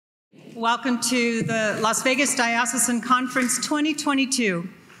Welcome to the Las Vegas Diocesan Conference 2022.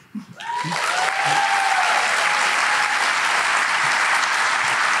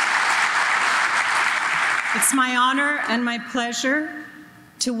 It's my honor and my pleasure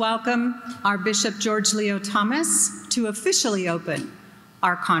to welcome our Bishop George Leo Thomas to officially open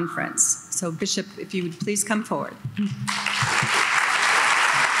our conference. So Bishop, if you would please come forward.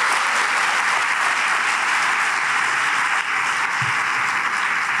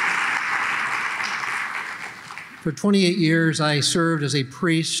 For 28 years, I served as a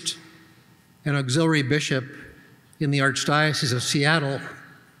priest and auxiliary bishop in the Archdiocese of Seattle,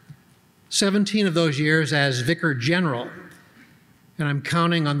 17 of those years as Vicar General, and I'm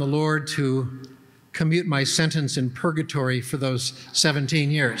counting on the Lord to commute my sentence in purgatory for those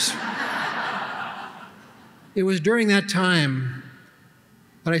 17 years. It was during that time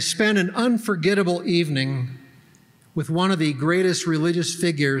that I spent an unforgettable evening with one of the greatest religious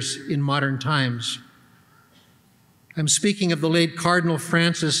figures in modern times. I'm speaking of the late Cardinal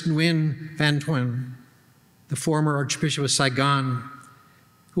Francis Nguyen Van Thuan, the former Archbishop of Saigon,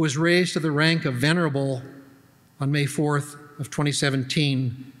 who was raised to the rank of Venerable on May 4th of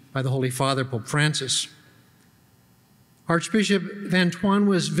 2017 by the Holy Father, Pope Francis. Archbishop Van Thuan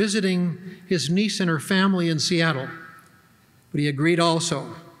was visiting his niece and her family in Seattle, but he agreed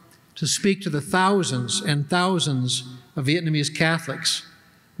also to speak to the thousands and thousands of Vietnamese Catholics,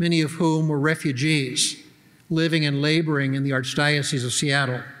 many of whom were refugees, living and laboring in the Archdiocese of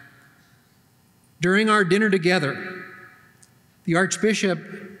Seattle. During our dinner together, the Archbishop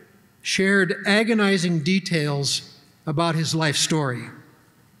shared agonizing details about his life story,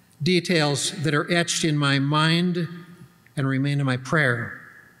 details that are etched in my mind and remain in my prayer.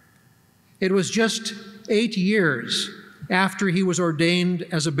 It was just 8 years after he was ordained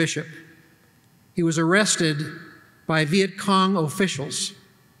as a bishop. He was arrested by Viet Cong officials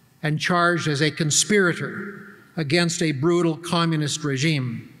and charged as a conspirator against a brutal communist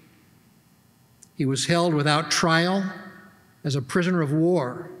regime. He was held without trial as a prisoner of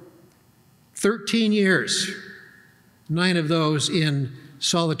war. 13 years, 9 of those in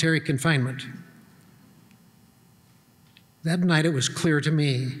solitary confinement. That night it was clear to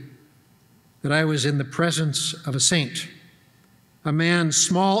me that I was in the presence of a saint, a man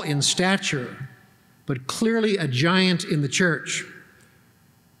small in stature, but clearly a giant in the church.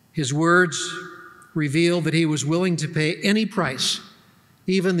 His words revealed that he was willing to pay any price,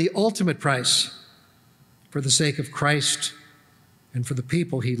 even the ultimate price, for the sake of Christ and for the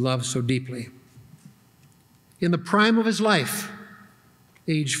people he loved so deeply. In the prime of his life,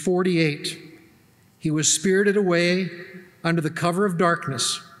 age 48, he was spirited away under the cover of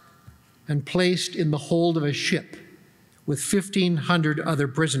darkness and placed in the hold of a ship with 1,500 other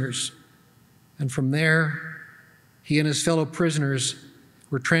prisoners. And from there, he and his fellow prisoners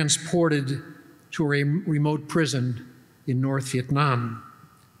were transported to a remote prison in North Vietnam.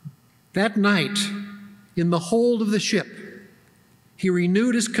 That night, in the hold of the ship, he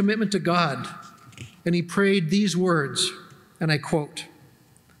renewed his commitment to God, and he prayed these words, and I quote,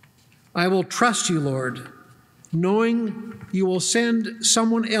 "I will trust you, Lord, knowing you will send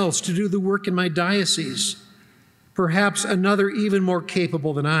someone else to do the work in my diocese, perhaps another even more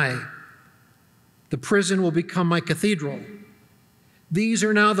capable than I. The prison will become my cathedral. These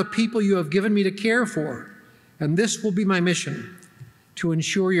are now the people you have given me to care for, and this will be my mission, to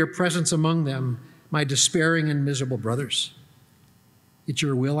ensure your presence among them, my despairing and miserable brothers. It's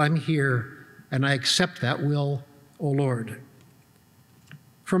your will I'm here, and I accept that will, O Lord."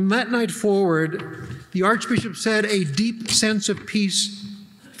 From that night forward, the Archbishop said a deep sense of peace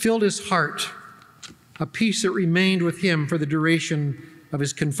filled his heart, a peace that remained with him for the duration of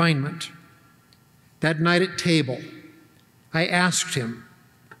his confinement. That night at table, I asked him,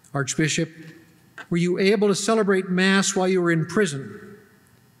 "Archbishop, were you able to celebrate Mass while you were in prison?"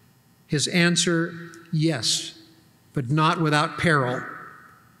 His answer, "Yes, but not without peril."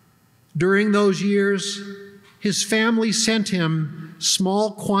 During those years, his family sent him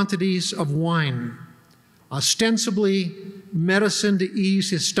small quantities of wine, ostensibly medicine to ease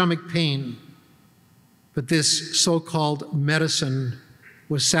his stomach pain. But this so-called medicine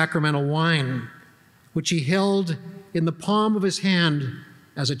was sacramental wine, which he held in the palm of his hand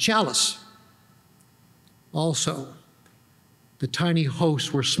as a chalice. Also, the tiny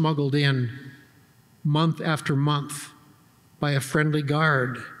hosts were smuggled in month after month by a friendly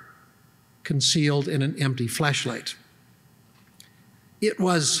guard, concealed in an empty flashlight. It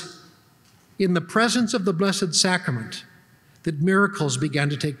was in the presence of the Blessed Sacrament that miracles began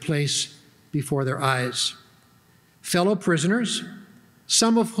to take place before their eyes. Fellow prisoners,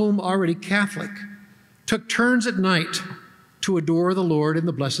 some of whom already Catholic, took turns at night to adore the Lord in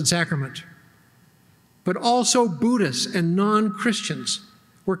the Blessed Sacrament. But also Buddhists and non-Christians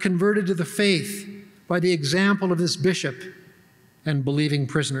were converted to the faith by the example of this bishop and believing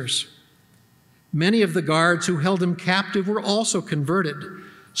prisoners. Many of the guards who held him captive were also converted,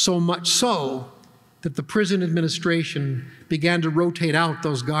 so much so that the prison administration began to rotate out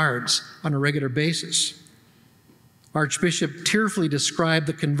those guards on a regular basis. Archbishop tearfully described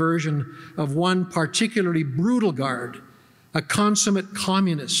the conversion of one particularly brutal guard, a consummate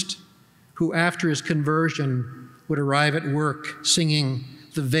communist, who after his conversion would arrive at work singing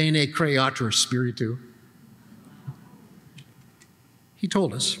the Veni Creator Spiritu. He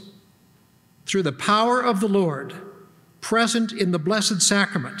told us, through the power of the Lord, present in the Blessed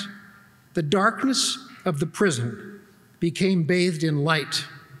Sacrament, the darkness of the prison became bathed in light,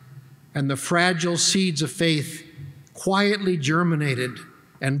 and the fragile seeds of faith quietly germinated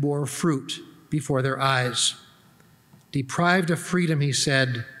and bore fruit before their eyes. Deprived of freedom, he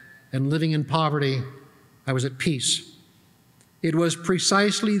said, and living in poverty, I was at peace. It was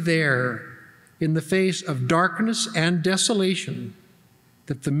precisely there, in the face of darkness and desolation,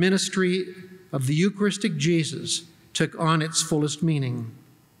 that the ministry of the Eucharistic Jesus took on its fullest meaning.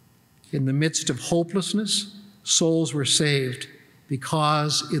 In the midst of hopelessness, souls were saved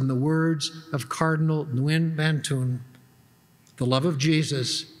because, in the words of Cardinal Nguyen Van Thuan, the love of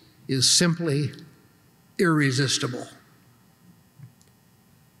Jesus is simply irresistible.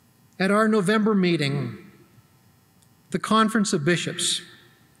 At our November meeting, the Conference of Bishops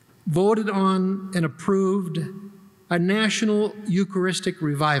voted on and approved a national Eucharistic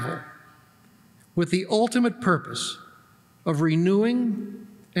revival with the ultimate purpose of renewing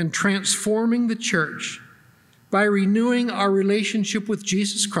and transforming the Church by renewing our relationship with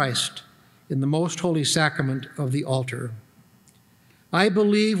Jesus Christ in the most holy sacrament of the altar. I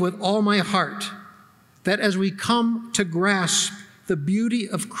believe with all my heart that as we come to grasp the beauty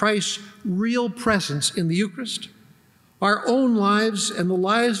of Christ's real presence in the Eucharist, our own lives and the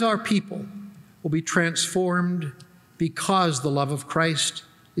lives of our people will be transformed because the love of Christ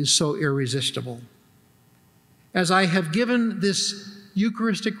is so irresistible. As I have given this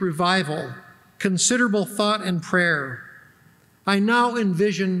Eucharistic revival considerable thought and prayer, I now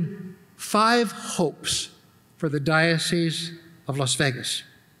envision 5 hopes for the Diocese of Las Vegas.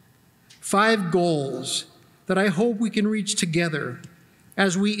 5 goals that I hope we can reach together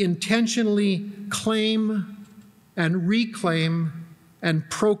as we intentionally claim and reclaim and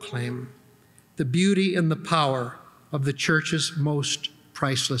proclaim the beauty and the power of the Church's most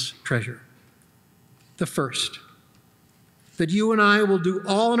priceless treasure. The first, that you and I will do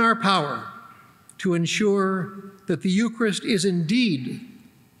all in our power to ensure that the Eucharist is indeed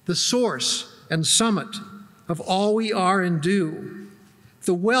the source and summit of all we are and do,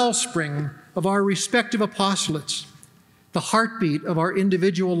 the wellspring of our respective apostolates, the heartbeat of our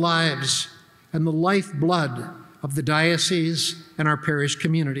individual lives, and the lifeblood of the diocese and our parish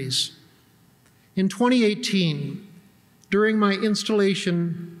communities. In 2018, during my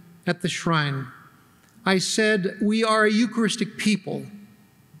installation at the shrine, I said, "We are a Eucharistic people."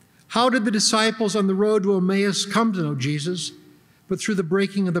 How did the disciples on the road to Emmaus come to know Jesus? But through the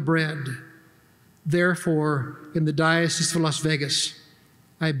breaking of the bread. Therefore, in the Diocese of Las Vegas,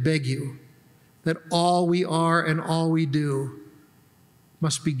 I beg you that all we are and all we do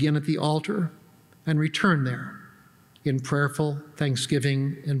must begin at the altar and return there in prayerful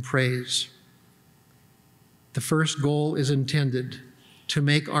thanksgiving and praise. The first goal is intended to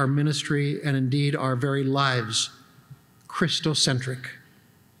make our ministry and indeed our very lives Christocentric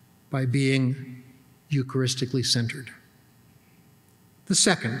by being Eucharistically centered. The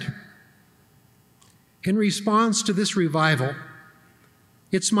second, in response to this revival,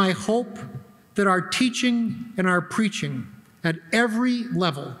 it's my hope that our teaching and our preaching at every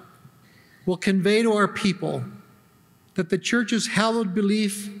level will convey to our people that the Church's hallowed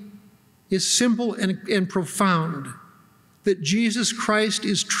belief is simple and profound, that Jesus Christ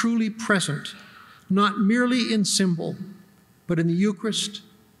is truly present, not merely in symbol, but in the Eucharist.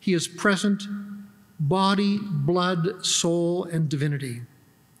 He is present, body, blood, soul, and divinity.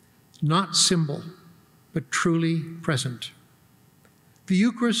 Not symbol, but truly present. The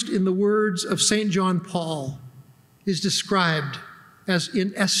Eucharist, in the words of St. John Paul, is described as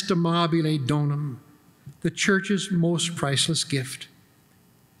inestimabile donum, the Church's most priceless gift.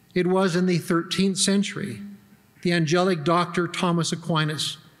 It was in the 13th century, the angelic doctor Thomas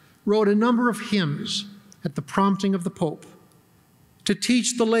Aquinas wrote a number of hymns at the prompting of the Pope to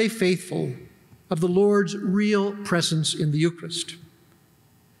teach the lay faithful of the Lord's real presence in the Eucharist.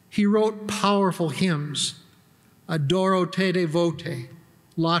 He wrote powerful hymns, Adoro te devote,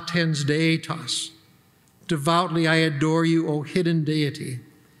 Latens Deitas, devoutly I adore you, O hidden deity.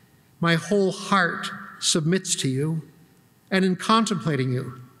 My whole heart submits to you, and in contemplating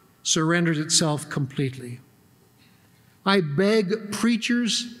you, surrenders itself completely. I beg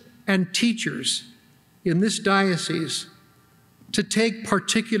preachers and teachers in this diocese to take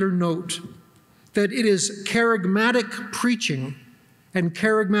particular note that it is charismatic preaching and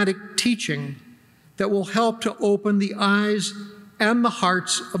charismatic teaching that will help to open the eyes and the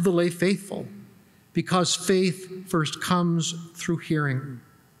hearts of the lay faithful, because faith first comes through hearing.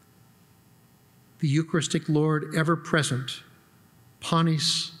 The Eucharistic Lord ever present,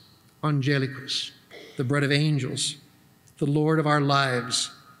 Panis Angelicus, the bread of angels, the Lord of our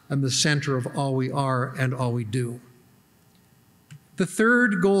lives, and the center of all we are and all we do. The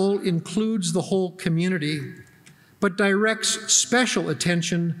third goal includes the whole community, but directs special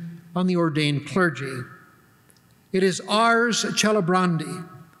attention on the ordained clergy. It is ars celebrandi.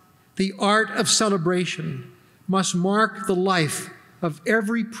 The art of celebration must mark the life of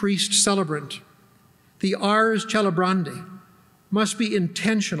every priest celebrant. The ars celebrandi must be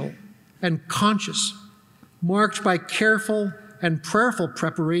intentional and conscious, marked by careful and prayerful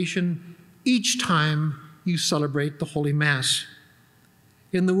preparation each time you celebrate the Holy Mass.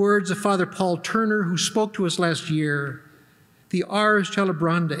 In the words of Father Paul Turner, who spoke to us last year, the ars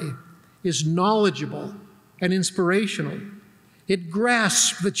celebrandi is knowledgeable and inspirational. It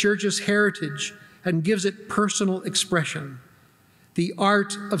grasps the Church's heritage and gives it personal expression. The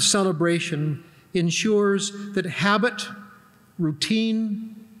art of celebration ensures that habit,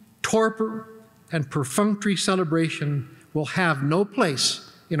 routine, torpor, and perfunctory celebration will have no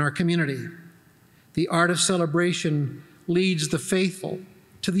place in our community. The art of celebration leads the faithful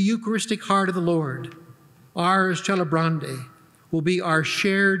to the Eucharistic heart of the Lord. Ars celebrandi will be our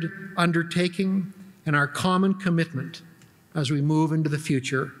shared undertaking and our common commitment as we move into the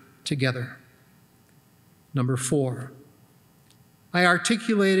future together. Number 4, I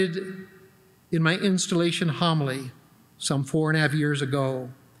articulated in my installation homily some 4.5 years ago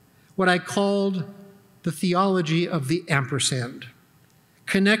what I called the theology of the ampersand,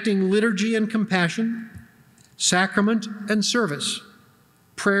 connecting liturgy and compassion, sacrament and service,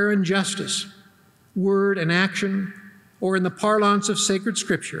 prayer and justice, word and action, or in the parlance of sacred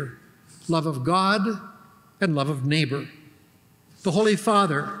scripture, love of God and love of neighbor. The Holy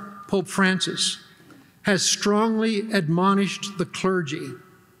Father, Pope Francis, has strongly admonished the clergy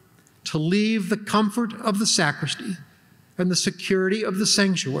to leave the comfort of the sacristy and the security of the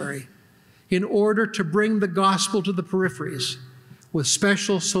sanctuary in order to bring the gospel to the peripheries with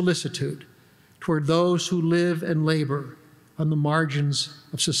special solicitude toward those who live and labor on the margins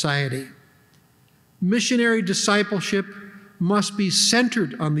of society. Missionary discipleship must be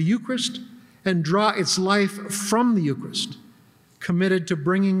centered on the Eucharist and draw its life from the Eucharist, committed to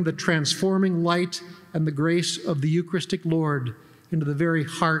bringing the transforming light and the grace of the Eucharistic Lord into the very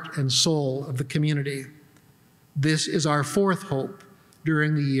heart and soul of the community. This is our fourth hope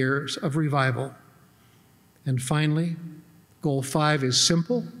during the years of revival. And finally, goal 5 is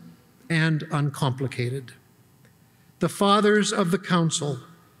simple and uncomplicated. The fathers of the council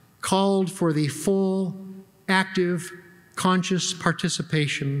called for the full, active, conscious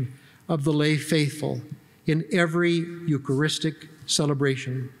participation of the lay faithful in every Eucharistic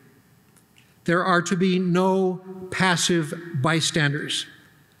celebration. There are to be no passive bystanders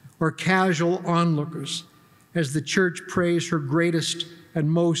or casual onlookers as the Church prays her greatest and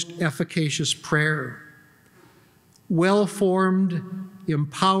most efficacious prayer. Well-formed,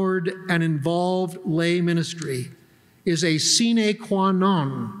 empowered, and involved lay ministry is a sine qua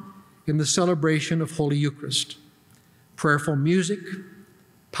non in the celebration of Holy Eucharist. Prayerful music,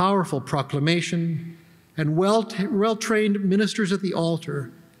 powerful proclamation, and well-trained ministers at the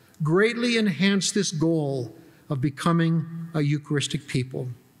altar greatly enhance this goal of becoming a Eucharistic people.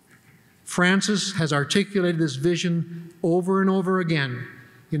 Francis has articulated this vision over and over again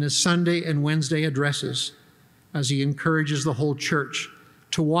in his Sunday and Wednesday addresses as he encourages the whole Church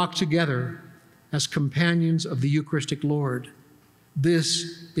to walk together as companions of the Eucharistic Lord.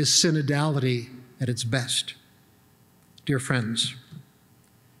 This is synodality at its best. Dear friends,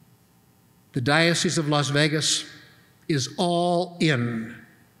 the Diocese of Las Vegas is all in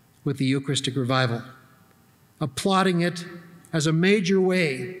with the Eucharistic revival, applauding it as a major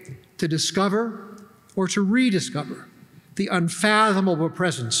way to discover or to rediscover the unfathomable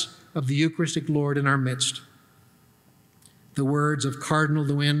presence of the Eucharistic Lord in our midst. The words of Cardinal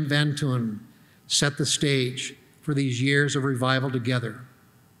Nguyen Van Thuan set the stage for these years of revival together.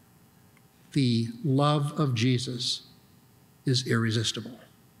 The love of Jesus is irresistible.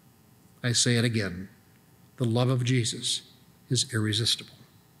 I say it again. The love of Jesus is irresistible.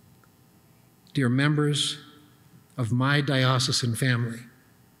 dear members of my diocesan family,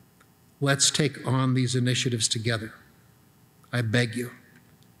 let's take on these initiatives together. I beg you,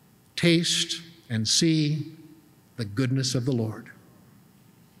 taste and see the goodness of the Lord.